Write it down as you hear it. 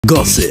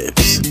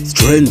Gossips,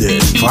 trending,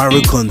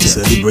 viral content,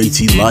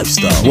 celebrity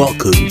lifestyle.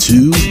 Welcome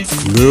to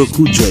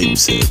Miracle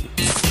Jameson.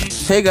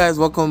 Hey guys,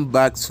 welcome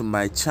back to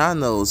my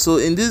channel. So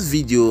in this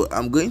video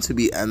I'm going to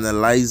be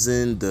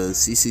analyzing the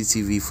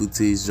CCTV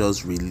footage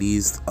just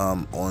released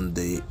on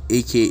the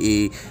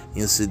AKA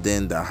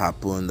incident that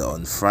happened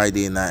on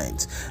Friday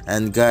night.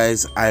 And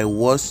guys, I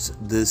watched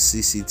the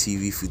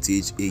CCTV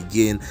footage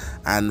again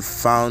and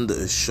found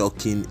a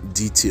shocking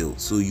detail,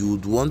 so you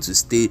would want to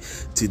stay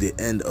to the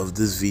end of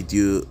this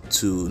video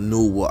to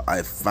know what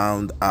I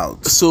found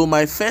out. So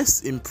my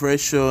first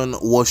impression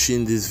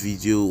watching this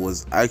video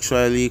was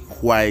actually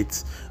quite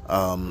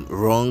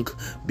wrong,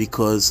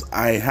 because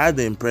I had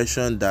the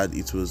impression that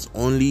it was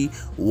only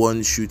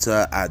one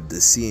shooter at the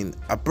scene.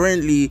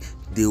 Apparently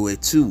there were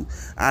two,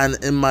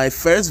 and in my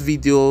first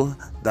video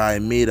that I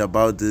made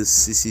about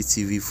this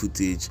CCTV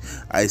footage,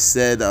 I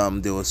said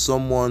there was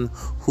someone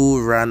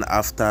who ran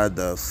after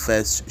the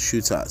first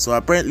shooter. So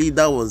apparently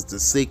that was the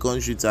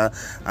second shooter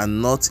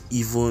and not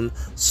even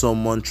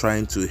someone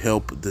trying to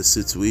help the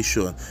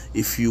situation.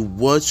 If you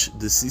watch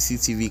the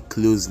CCTV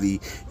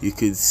closely, you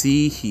could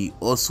see he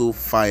also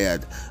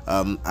fired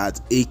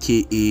at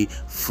AKA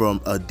from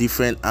a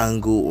different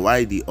angle,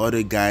 while the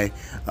other guy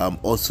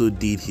also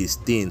did his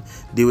thing.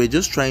 They were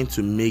just trying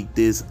to make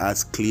this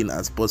as clean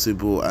as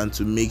possible and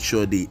to make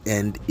sure they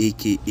end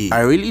AKA.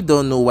 I really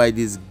don't know why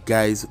these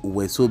guys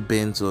were so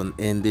bent on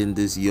ending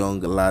this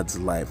young lad's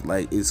life.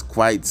 Like, it's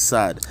quite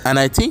sad, and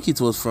I think it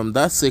was from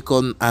that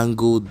second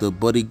angle the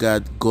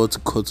bodyguard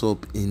got caught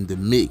up in the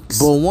mix.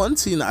 But one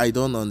thing I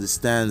don't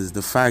understand is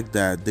the fact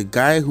that the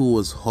guy who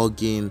was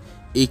hugging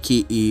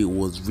AKA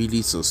was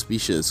really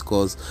suspicious,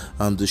 because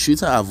the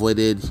shooter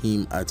avoided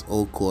him at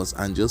all costs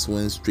and just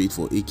went straight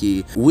for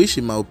AKA, which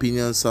in my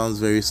opinion sounds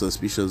very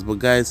suspicious. But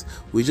guys,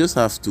 we just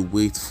have to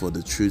wait for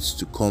the truth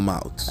to come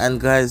out. And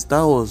guys,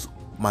 that was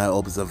my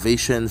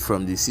observation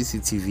from the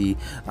CCTV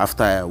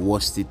after I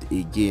watched it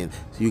again.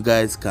 So you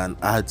guys can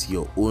add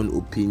your own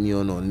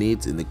opinion on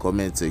it in the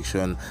comment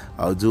section.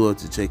 I'll do it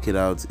to check it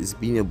out. It's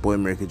been your boy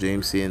Miracle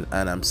Jameson,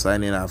 and I'm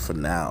signing out for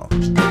now.